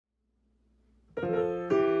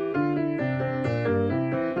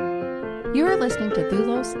You are listening to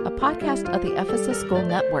Doulos, a podcast of the Ephesus School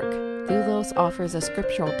Network. Doulos offers a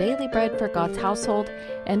scriptural daily bread for God's household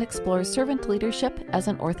and explores servant leadership as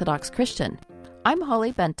an Orthodox Christian. I'm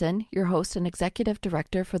Holly Benton, your host and executive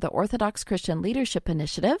director for the Orthodox Christian Leadership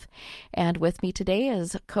Initiative, and with me today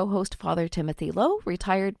is co-host Father Timothy Lowe,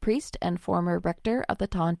 retired priest and former rector of the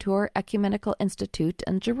Tantur Ecumenical Institute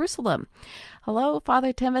in Jerusalem. Hello,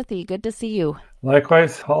 Father Timothy. Good to see you.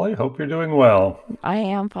 Likewise, Holly. Hope you're doing well. I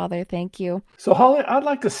am, Father. Thank you. So, Holly, I'd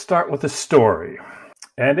like to start with a story,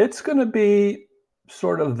 and it's going to be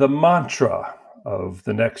sort of the mantra of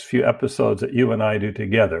the next few episodes that you and I do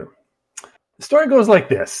together. The story goes like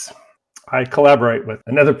this. I collaborate with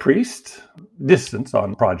another priest, distance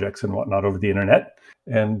on projects and whatnot over the internet.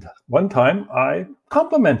 And one time I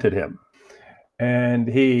complimented him. And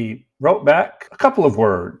he wrote back a couple of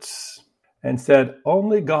words and said,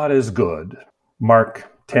 "Only God is good."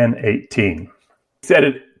 Mark 10:18. He said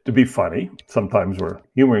it to be funny. Sometimes we're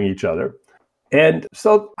humoring each other. And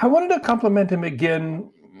so I wanted to compliment him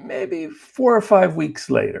again maybe 4 or 5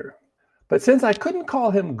 weeks later. But since I couldn't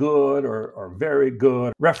call him good or very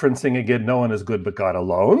good, referencing again, no one is good but God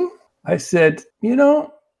alone, I said,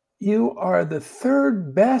 you are the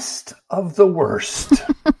third best of the worst.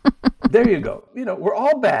 There you go. We're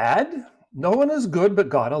all bad. No one is good but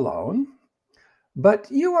God alone. But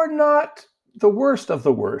you are not the worst of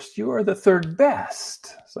the worst. You are the third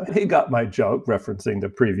best. So he got my joke, referencing the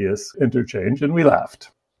previous interchange, and we laughed.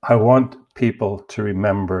 I want people to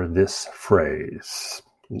remember this phrase.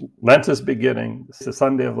 Lent is beginning. It's the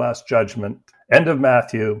Sunday of Last Judgment. End of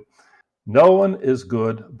Matthew. No one is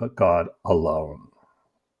good but God alone.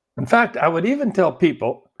 In fact, I would even tell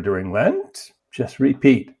people during Lent, just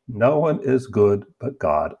repeat, no one is good but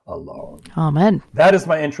God alone. Amen. That is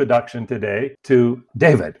my introduction today to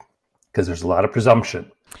David, because there's a lot of presumption.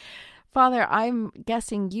 Father, I'm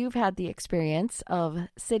guessing you've had the experience of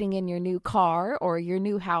sitting in your new car or your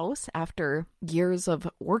new house after years of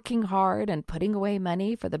working hard and putting away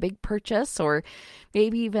money for the big purchase, or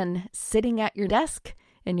maybe even sitting at your desk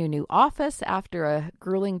in your new office after a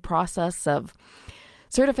grueling process of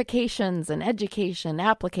certifications and education,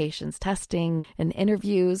 applications, testing, and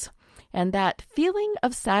interviews, and that feeling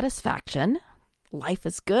of satisfaction. Life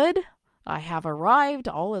is good. I have arrived.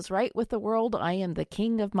 All is right with the world. I am the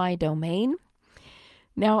king of my domain.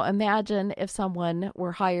 Now imagine if someone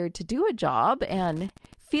were hired to do a job and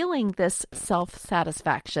feeling this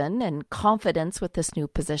self-satisfaction and confidence with this new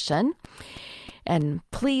position and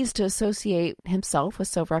pleased to associate himself with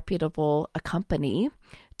so reputable a company,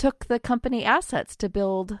 took the company assets to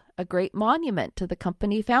build a great monument to the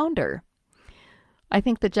company founder. I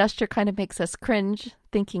think the gesture kind of makes us cringe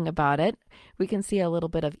thinking about it. We can see a little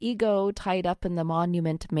bit of ego tied up in the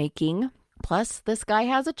monument making. Plus, this guy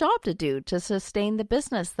has a job to do to sustain the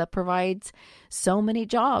business that provides so many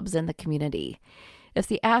jobs in the community. If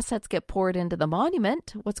the assets get poured into the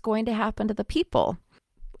monument, what's going to happen to the people?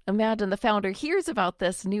 Imagine the founder hears about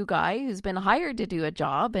this new guy who's been hired to do a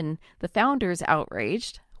job, and the founder's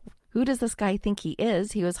outraged. Who does this guy think he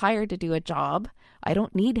is? He was hired to do a job. I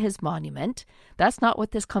don't need his monument. That's not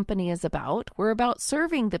what this company is about. We're about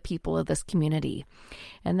serving the people of this community.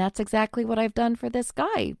 And that's exactly what I've done for this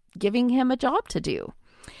guy, giving him a job to do.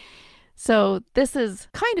 So this is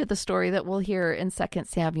kind of the story that we'll hear in 2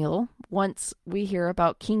 Samuel once we hear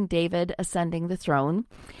about King David ascending the throne.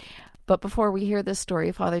 But before we hear this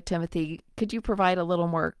story, Father Timothy, could you provide a little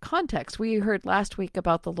more context? We heard last week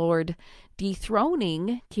about the Lord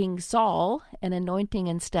dethroning King Saul and anointing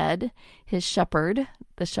instead his shepherd,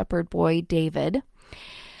 the shepherd boy David.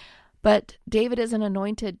 But David isn't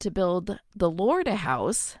anointed to build the Lord a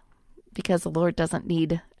house because the Lord doesn't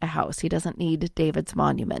need a house. He doesn't need David's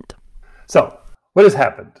monument. So, what has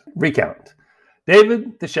happened? Recount.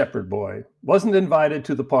 David, the shepherd boy, wasn't invited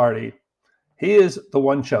to the party. He is the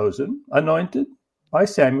one chosen, anointed by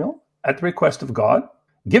Samuel at the request of God,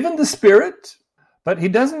 given the Spirit, but he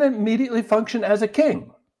doesn't immediately function as a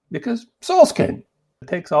king because Saul's king. It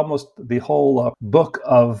takes almost the whole book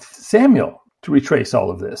of Samuel to retrace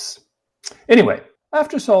all of this. Anyway,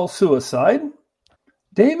 after Saul's suicide,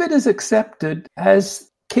 David is accepted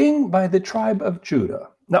as king by the tribe of Judah.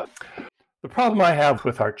 Now, the problem I have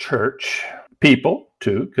with our church people,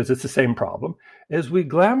 too, because it's the same problem, is we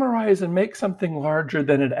glamorize and make something larger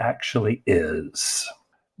than it actually is.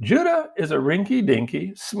 Judah is a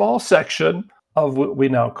rinky-dinky, small section of what we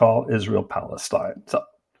now call Israel-Palestine. So,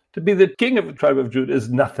 to be the king of the tribe of Judah is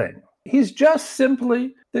nothing. He's just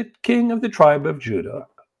simply the king of the tribe of Judah.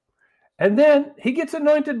 And then he gets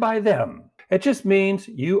anointed by them. It just means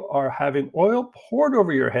you are having oil poured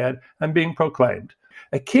over your head and being proclaimed.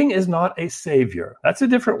 A king is not a savior. That's a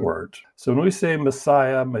different word. So when we say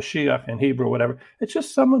Messiah, Mashiach in Hebrew, whatever, it's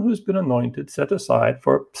just someone who's been anointed, set aside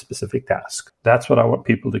for a specific task. That's what I want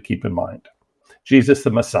people to keep in mind. Jesus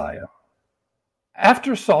the Messiah.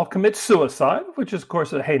 After Saul commits suicide, which is, of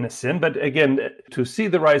course, a heinous sin, but again, to see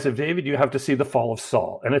the rise of David, you have to see the fall of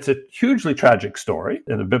Saul. And it's a hugely tragic story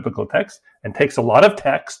in the biblical text and takes a lot of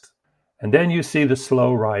text. And then you see the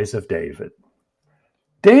slow rise of David.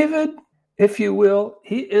 David, if you will,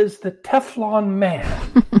 he is the Teflon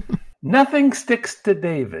man. Nothing sticks to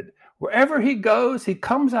David. Wherever he goes, he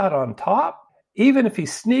comes out on top. Even if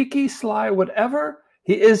he's sneaky, sly, whatever,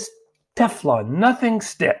 he is Teflon. Nothing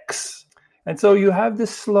sticks. And so you have this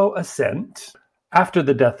slow ascent. After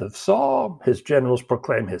the death of Saul, his generals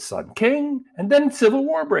proclaim his son king, and then civil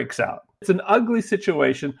war breaks out. It's an ugly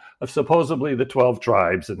situation of supposedly the 12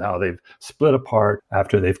 tribes and how they've split apart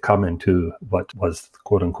after they've come into what was,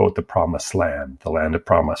 quote unquote, the promised land, the land of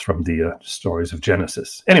promise from the stories of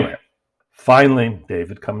Genesis. Anyway, finally,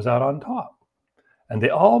 David comes out on top, and they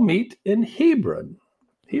all meet in Hebron.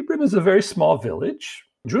 Hebron is a very small village.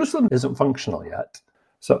 Jerusalem isn't functional yet.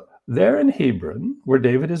 So there in Hebron, where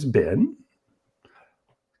David has been,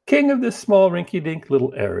 king of this small rinky-dink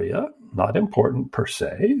little area, not important per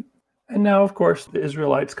se. And now, of course, the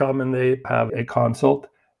Israelites come and they have a consult.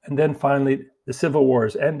 And then finally, the civil war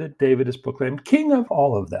is ended. David is proclaimed king of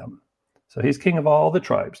all of them. So he's king of all the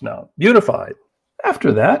tribes now, unified.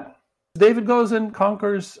 After that, David goes and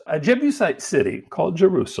conquers a Jebusite city called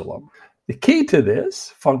Jerusalem. The key to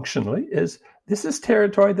this, functionally, is this is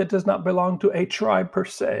territory that does not belong to a tribe per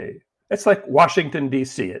se. It's like Washington,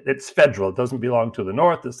 D.C. It's federal. It doesn't belong to the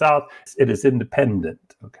North, the South. It is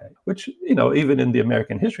independent, okay? Which, even in the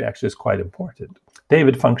American history actually is quite important.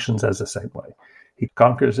 David functions as the same way. He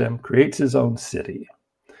conquers them, creates his own city,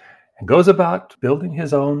 and goes about building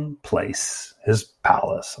his own place, his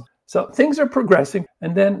palace. So things are progressing.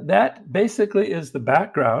 And then that basically is the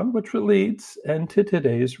background, which leads into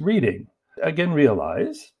today's reading. Again,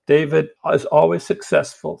 realize David is always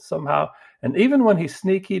successful somehow. And even when he's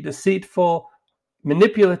sneaky, deceitful,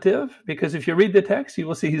 manipulative, because if you read the text, you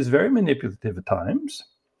will see he's very manipulative at times,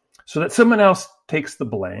 so that someone else takes the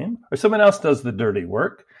blame or someone else does the dirty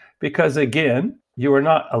work. Because again, you are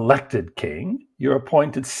not elected king. You're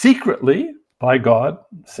appointed secretly by God.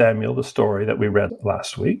 Samuel, the story that we read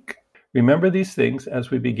last week. Remember these things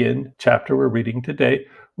as we begin chapter we're reading today,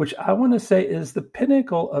 which I want to say is the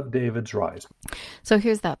pinnacle of David's rise. So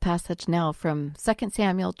here's that passage now from 2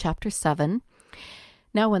 Samuel chapter 7.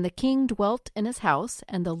 Now when the king dwelt in his house,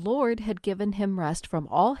 and the Lord had given him rest from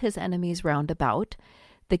all his enemies round about,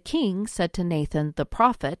 the king said to Nathan the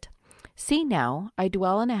prophet, See now, I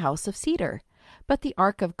dwell in a house of cedar, but the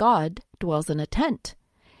ark of God dwells in a tent.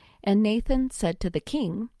 And Nathan said to the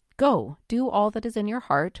king, Go, do all that is in your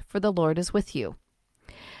heart, for the Lord is with you.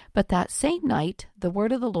 But that same night the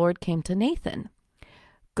word of the Lord came to Nathan.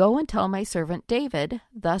 Go and tell my servant David,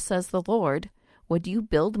 Thus says the Lord, Would you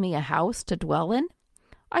build me a house to dwell in?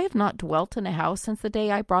 I have not dwelt in a house since the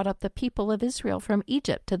day I brought up the people of Israel from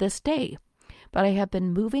Egypt to this day, but I have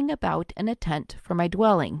been moving about in a tent for my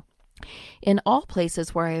dwelling. In all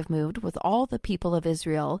places where I have moved with all the people of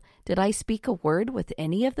Israel, did I speak a word with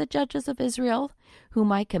any of the judges of Israel,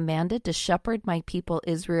 whom I commanded to shepherd my people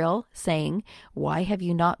Israel, saying, Why have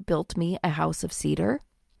you not built me a house of cedar?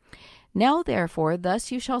 Now therefore,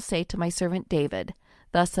 thus you shall say to my servant David,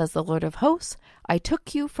 Thus says the Lord of hosts, I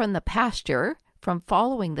took you from the pasture, from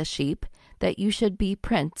following the sheep, that you should be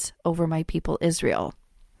prince over my people Israel.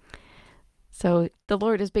 So the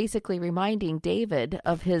Lord is basically reminding David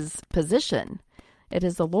of his position. It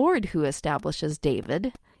is the Lord who establishes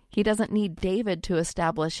David. He doesn't need David to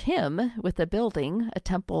establish him with a building, a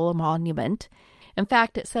temple, a monument. In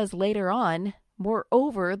fact, it says later on,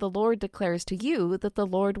 Moreover, the Lord declares to you that the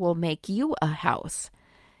Lord will make you a house.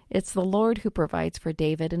 It's the Lord who provides for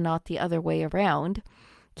David and not the other way around.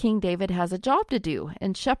 King David has a job to do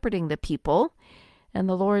in shepherding the people, and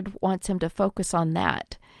the Lord wants him to focus on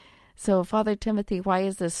that. So, Father Timothy, why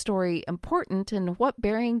is this story important, and what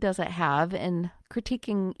bearing does it have in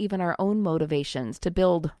critiquing even our own motivations to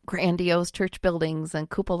build grandiose church buildings and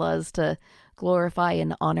cupolas to glorify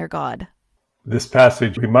and honor God? This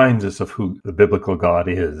passage reminds us of who the biblical God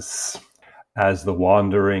is, as the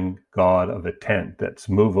wandering God of a tent that's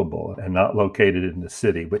movable and not located in the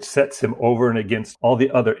city, which sets him over and against all the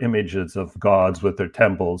other images of gods with their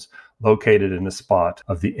temples located in the spot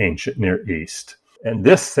of the ancient Near East. In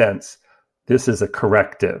this sense, this is a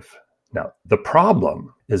corrective. Now, the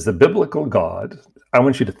problem is the biblical God. I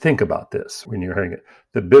want you to think about this when you're hearing it.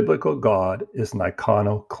 The biblical God is an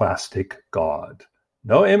iconoclastic God.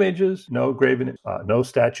 No images, no graven, no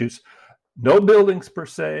statues, no buildings per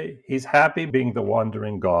se. He's happy being the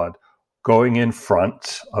wandering God, going in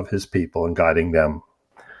front of his people and guiding them.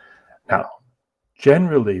 Now,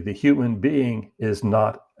 generally, the human being is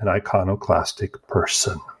not an iconoclastic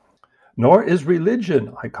person, nor is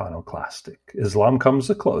religion iconoclastic. Islam comes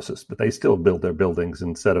the closest, but they still build their buildings.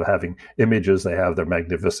 Instead of having images, they have their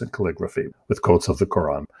magnificent calligraphy with quotes of the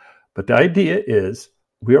Quran. But the idea is,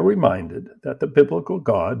 we are reminded that the biblical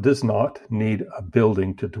God does not need a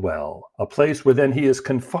building to dwell, a place where then he is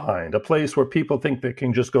confined, a place where people think they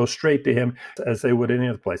can just go straight to him as they would any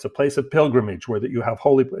other place, a place of pilgrimage where that you have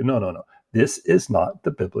holy. No. This is not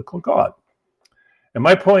the biblical God. And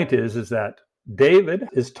my point is that David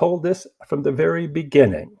is told this from the very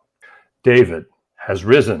beginning. David has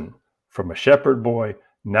risen from a shepherd boy.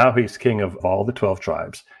 Now he's king of all the 12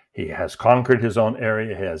 tribes. He has conquered his own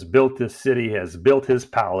area. He has built this city. He has built his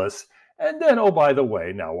palace. And then, oh, by the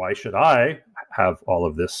way, now why should I have all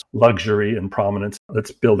of this luxury and prominence?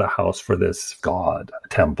 Let's build a house for this God, a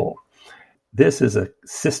temple. This is a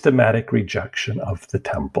systematic rejection of the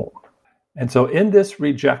temple. And so in this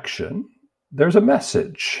rejection, there's a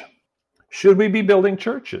message. Should we be building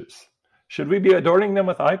churches? Should we be adorning them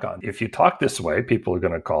with icons? If you talk this way, people are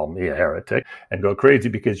going to call me a heretic and go crazy,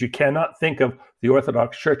 because you cannot think of the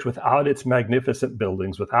Orthodox Church without its magnificent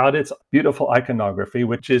buildings, without its beautiful iconography,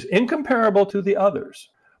 which is incomparable to the others.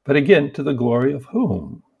 But again, to the glory of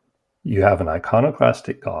whom? You have an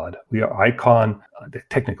iconoclastic God. We are the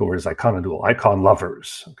technical word is iconodual, icon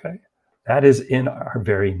lovers. Okay, that is in our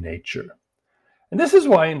very nature. And this is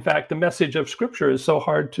why, in fact, the message of Scripture is so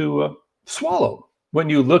hard to swallow when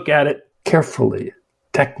you look at it carefully,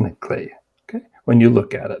 technically, okay? When you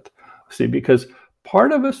look at it. See, because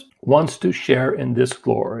part of us wants to share in this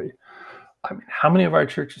glory. I mean, how many of our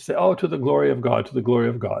churches say, oh, to the glory of God, to the glory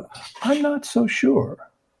of God? I'm not so sure.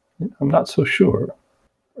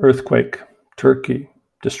 Earthquake, Turkey,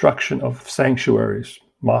 destruction of sanctuaries,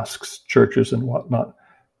 mosques, churches, and whatnot.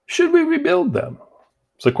 Should we rebuild them?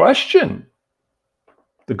 It's a question.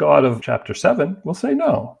 The God of chapter 7 will say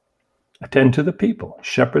no. Attend to the people,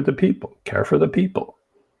 shepherd the people, care for the people.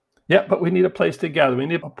 Yeah, but we need a place to gather. We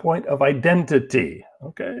need a point of identity.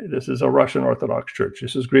 Okay, this is a Russian Orthodox Church.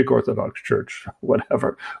 This is Greek Orthodox Church,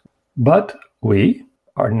 whatever. But we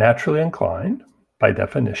are naturally inclined, by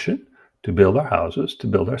definition, to build our houses, to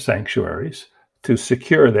build our sanctuaries, to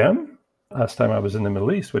secure them. Last time I was in the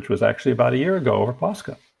Middle East, which was actually about a year ago over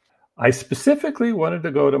Pascha, I specifically wanted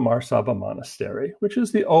to go to Mar Saba Monastery, which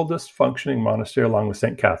is the oldest functioning monastery along with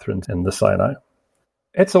St. Catherine's in the Sinai.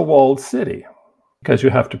 It's a walled city because you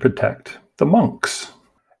have to protect the monks.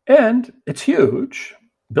 And it's huge,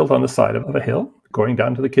 built on the side of a hill going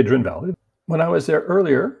down to the Kidron Valley. When I was there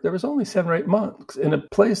earlier, there was only 7 or 8 monks in a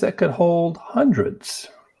place that could hold hundreds.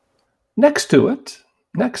 Next to it,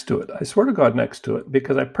 I swear to God, next to it,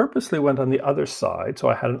 because I purposely went on the other side, so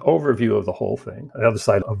I had an overview of the whole thing, the other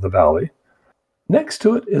side of the valley. Next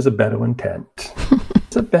to it is a Bedouin tent.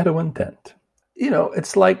 It's a Bedouin tent. You know,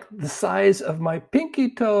 it's like the size of my pinky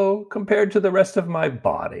toe compared to the rest of my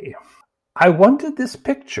body. I wanted this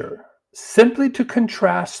picture simply to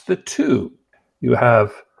contrast the two. You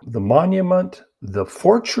have the monument, the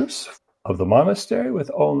fortress of the monastery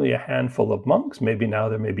with only a handful of monks. Maybe now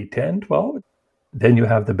there may be 10, 12. Then you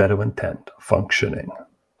have the Bedouin tent functioning.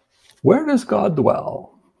 Where does God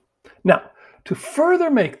dwell? Now, to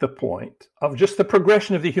further make the point of just the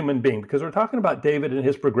progression of the human being, because we're talking about David and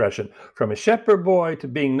his progression from a shepherd boy to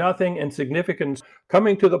being nothing, insignificant,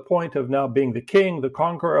 coming to the point of now being the king, the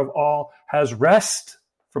conqueror of all, has rest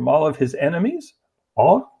from all of his enemies.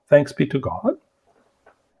 All thanks be to God.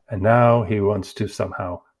 And now he wants to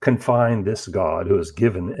somehow confine this God who is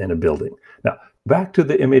given in a building. Now, back to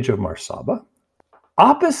the image of Mar Saba.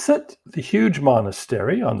 Opposite the huge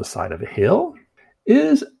monastery on the side of a hill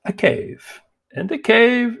is a cave. In the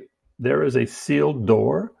cave, there is a sealed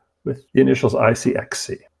door with the initials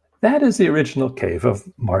ICXC. That is the original cave of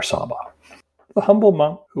Mar Saba. The humble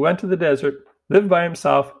monk who went to the desert, lived by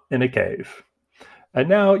himself in a cave. And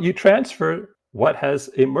now you transfer what has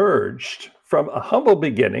emerged from a humble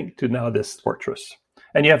beginning to now this fortress.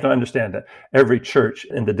 And you have to understand that every church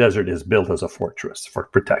in the desert is built as a fortress for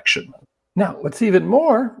protection. Now, what's even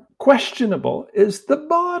more questionable is the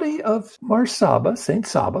body of Mar Saba, Saint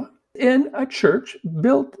Saba, in a church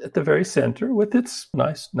built at the very center with its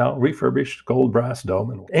nice, now refurbished gold brass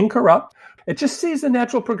dome and incorrupt. It just sees the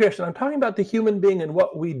natural progression. I'm talking about the human being and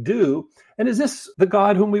what we do. And is this the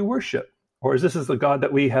God whom we worship? Or is this the God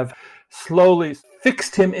that we have slowly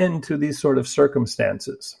fixed him into these sort of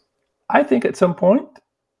circumstances? I think at some point,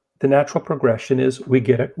 the natural progression is we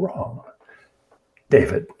get it wrong.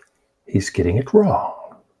 David, he's getting it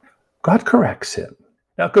wrong. God corrects him.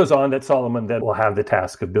 Now it goes on that Solomon then will have the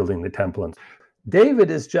task of building the temple. And David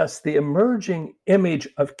is just the emerging image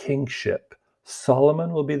of kingship.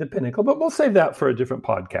 Solomon will be the pinnacle, but we'll save that for a different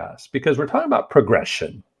podcast because we're talking about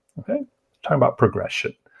progression. Okay? We're talking about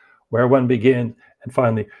progression. Where one begins and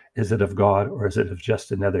finally, is it of God or is it of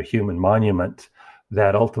just another human monument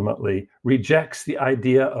that ultimately rejects the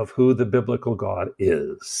idea of who the biblical God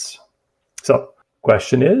is? So,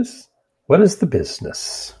 question is, what is the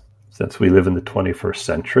business? Since we live in the 21st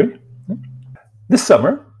century, this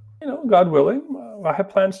summer, God willing, I have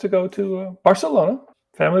plans to go to Barcelona,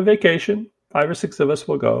 family vacation. 5 or 6 of us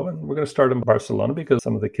will go, and we're going to start in Barcelona because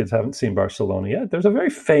some of the kids haven't seen Barcelona yet. There's a very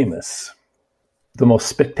famous, the most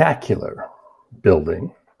spectacular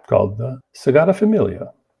building called the Sagrada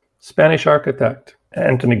Familia. Spanish architect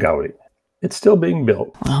Antoni Gaudí. It's still being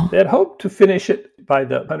built. Wow. They had hoped to finish it by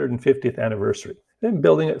the 150th anniversary. They've been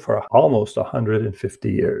building it for almost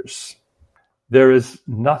 150 years. There is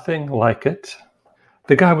nothing like it.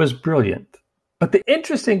 The guy was brilliant. But the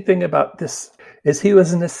interesting thing about this is he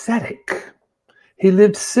was an ascetic. He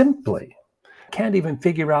lived simply. Can't even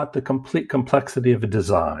figure out the complete complexity of a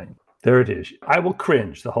design. There it is. I will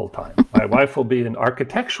cringe the whole time. My wife will be in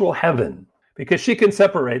architectural heaven because she can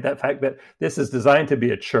separate that fact that this is designed to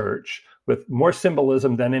be a church with more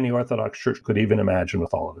symbolism than any Orthodox church could even imagine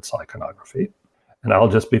with all of its iconography. And I'll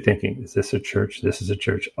just be thinking, is this a church? This is a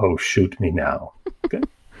church. Oh, shoot me now. Okay.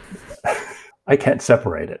 I can't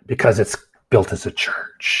separate it because it's built as a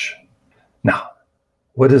church. Now,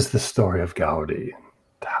 what is the story of Gaudí?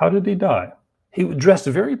 How did he die? He was dressed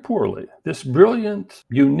very poorly. This brilliant,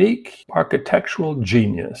 unique architectural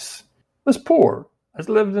genius was poor, has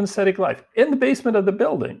lived an ascetic life. In the basement of the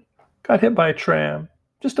building, got hit by a tram.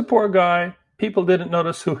 Just a poor guy. People didn't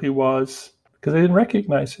notice who he was because they didn't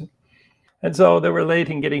recognize him. And so they were late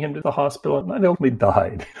in getting him to the hospital and he ultimately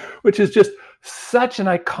died, which is just such an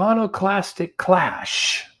iconoclastic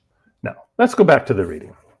clash. Now, let's go back to the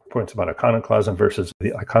reading. Points about iconoclasm versus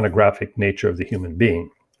the iconographic nature of the human being,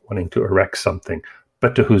 wanting to erect something,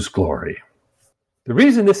 but to whose glory? The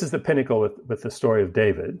reason this is the pinnacle with the story of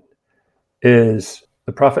David is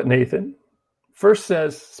the prophet Nathan first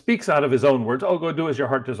speaks out of his own words, oh, go do as your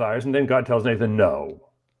heart desires. And then God tells Nathan, no,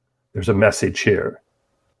 there's a message here.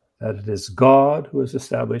 That it is God who has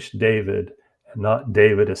established David and not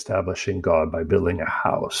David establishing God by building a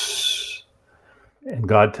house. And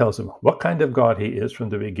God tells him what kind of God he is from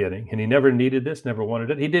the beginning. And he never needed this, never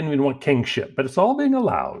wanted it. He didn't even want kingship, but it's all being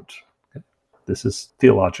allowed. Okay? This is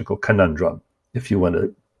theological conundrum, if you want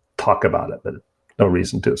to talk about it, but no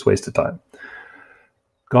reason to. It's a waste of time.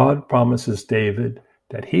 God promises David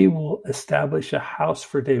that he will establish a house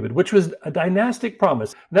for David, which was a dynastic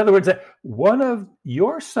promise. In other words, that one of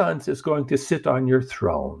your sons is going to sit on your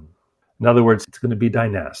throne. In other words, it's going to be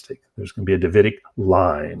dynastic. There's going to be a Davidic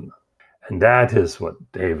line. And that is what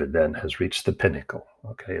David then has reached the pinnacle.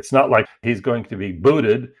 Okay, it's not like he's going to be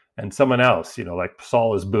booted and someone else, like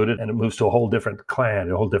Saul is booted and it moves to a whole different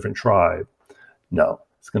clan, a whole different tribe. No,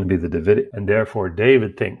 it's going to be the Davidic. And therefore,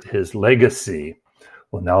 David thinks his legacy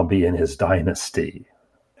will now be in his dynasty.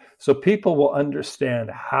 So people will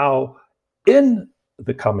understand how in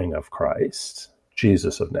the coming of Christ,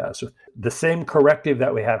 Jesus of Nazareth, the same corrective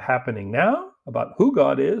that we have happening now about who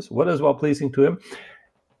God is, what is well-pleasing to him,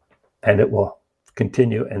 and it will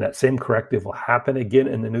continue, and that same corrective will happen again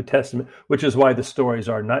in the New Testament, which is why the stories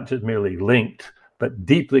are not just merely linked, but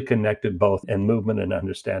deeply connected both in movement and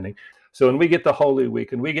understanding. So when we get to Holy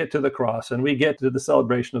Week and we get to the cross and we get to the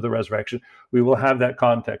celebration of the resurrection, we will have that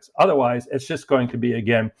context. Otherwise, it's just going to be,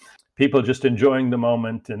 again, people just enjoying the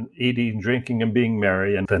moment and eating, drinking, and being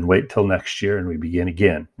merry, and then wait till next year and we begin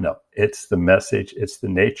again. No, it's the message, it's the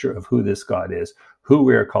nature of who this God is, who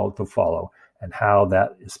we are called to follow, and how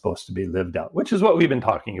that is supposed to be lived out, which is what we've been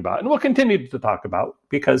talking about. And we'll continue to talk about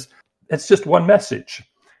because it's just one message.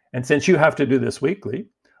 And since you have to do this weekly,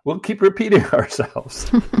 we'll keep repeating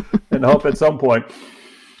ourselves and hope at some point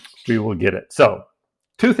we will get it. So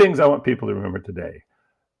 2 things I want people to remember today.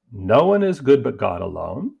 No one is good but God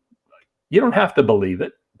alone. You don't have to believe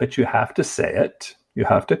it, but you have to say it. You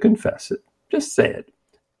have to confess it. Just say it.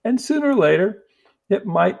 And sooner or later, it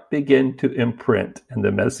might begin to imprint and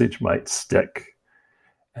the message might stick.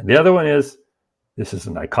 And the other one is, this is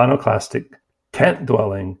an iconoclastic,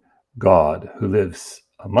 tent-dwelling God who lives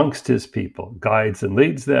amongst his people, guides and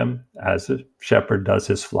leads them as a shepherd does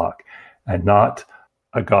his flock, and not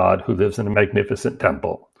a God who lives in a magnificent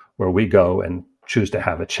temple where we go and choose to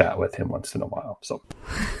have a chat with him once in a while. So,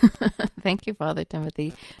 thank you, Father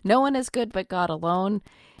Timothy. No one is good but God alone.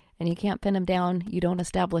 and you can't pin him down, you don't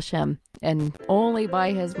establish him. And only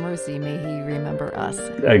by his mercy may he remember us.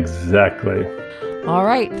 Exactly. All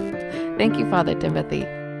right. Thank you, Father Timothy.